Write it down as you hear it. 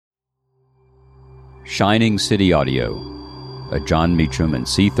Shining City Audio, a Jon Meacham and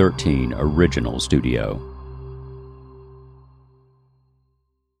C13 original studio.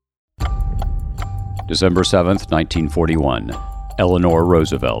 December 7th, 1941, Eleanor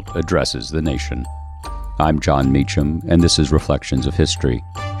Roosevelt addresses the nation. I'm Jon Meacham, and this is Reflections of History.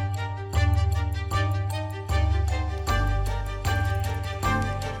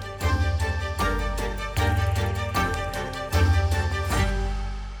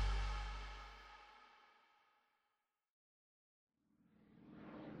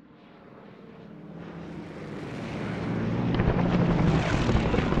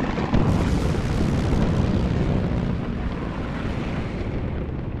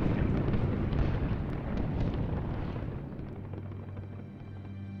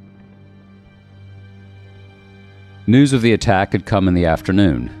 News of the attack had come in the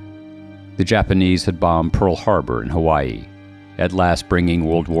afternoon. The Japanese had bombed Pearl Harbor in Hawaii, at last bringing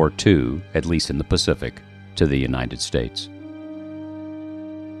World War II, at least in the Pacific, to the United States.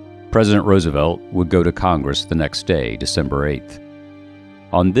 President Roosevelt would go to Congress the next day, December 8th.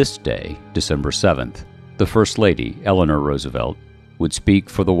 On this day, December 7th, the First Lady, Eleanor Roosevelt, would speak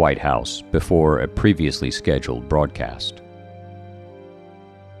for the White House before a previously scheduled broadcast.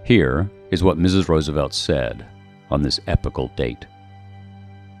 Here is what Mrs. Roosevelt said on this epical date.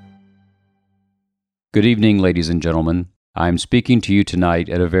 Good evening, ladies and gentlemen. I am speaking to you tonight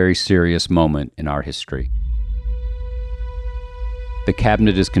at a very serious moment in our history. The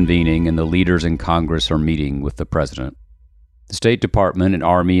Cabinet is convening and the leaders in Congress are meeting with the President. The State Department and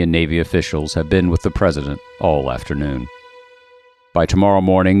Army and Navy officials have been with the President all afternoon. By tomorrow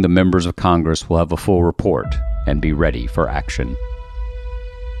morning, the members of Congress will have a full report and be ready for action.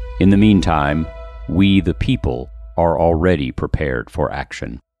 In the meantime, we, the people, are already prepared for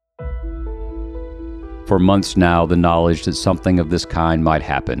action. For months now, the knowledge that something of this kind might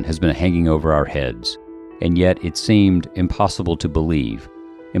happen has been hanging over our heads, and yet it seemed impossible to believe,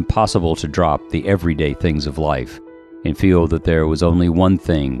 impossible to drop the everyday things of life and feel that there was only one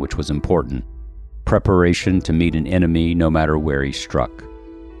thing which was important: preparation to meet an enemy no matter where he struck.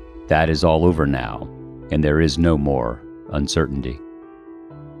 That is all over now, and there is no more uncertainty.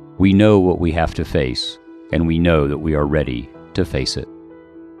 We know what we have to face, and we know that we are ready to face it.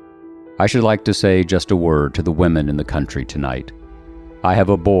 I should like to say just a word to the women in the country tonight. I have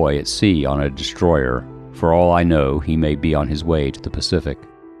a boy at sea on a destroyer. For all I know, he may be on his way to the Pacific.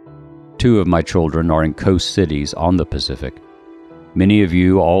 2 of my children are in coast cities on the Pacific. Many of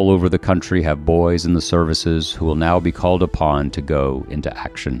you all over the country have boys in the services who will now be called upon to go into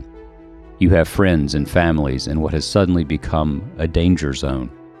action. You have friends and families in what has suddenly become a danger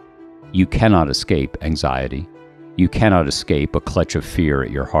zone. You cannot escape anxiety. You cannot escape a clutch of fear at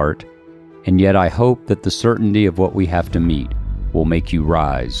your heart. And yet I hope that the certainty of what we have to meet will make you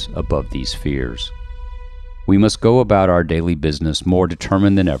rise above these fears. We must go about our daily business more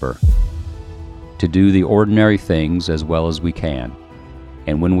determined than ever to do the ordinary things as well as we can.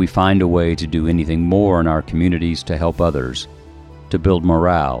 And when we find a way to do anything more in our communities to help others, to build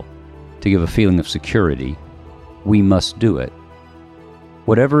morale, to give a feeling of security, we must do it.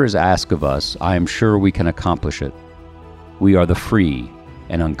 Whatever is asked of us, I am sure we can accomplish it. We are the free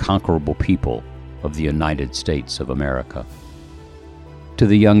and unconquerable people of the United States of America. To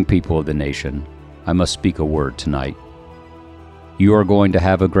the young people of the nation, I must speak a word tonight. You are going to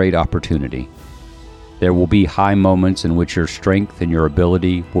have a great opportunity. There will be high moments in which your strength and your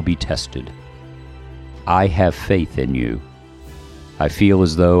ability will be tested. I have faith in you. I feel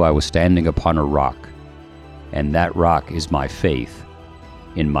as though I was standing upon a rock, and that rock is my faith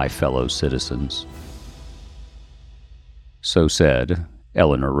in my fellow citizens. So said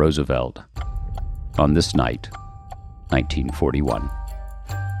Eleanor Roosevelt on this night, 1941.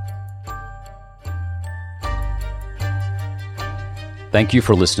 Thank you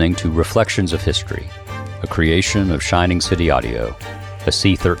for listening to Reflections of History, a creation of Shining City Audio, a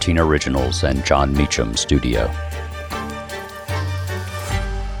C13 Originals and Jon Meacham studio.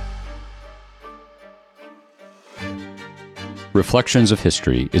 Reflections of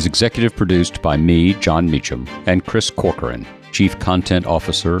History is executive produced by me, Jon Meacham, and Chris Corcoran, Chief Content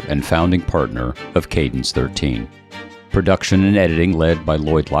Officer and founding partner of Cadence 13. Production and editing led by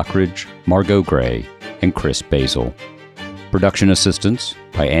Lloyd Lockridge, Margot Gray, and Chris Basil. Production assistance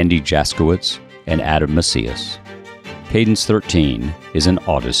by Andy Jaskowitz and Adam Macias. Cadence 13 is an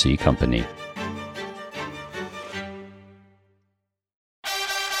Odyssey company.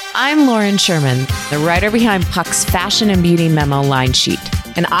 I'm Lauren Sherman, the writer behind Puck's Fashion and Beauty Memo line sheet,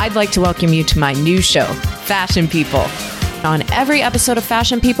 and I'd like to welcome you to my new show, Fashion People. On every episode of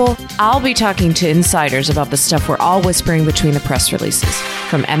Fashion People, I'll be talking to insiders about the stuff we're all whispering between the press releases,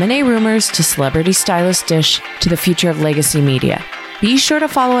 from M&A rumors to celebrity stylist dish to the future of legacy media. Be sure to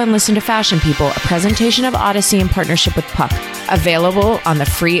follow and listen to Fashion People, a presentation of Odyssey in partnership with Puck, available on the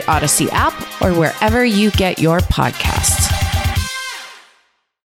free Odyssey app or wherever you get your podcasts.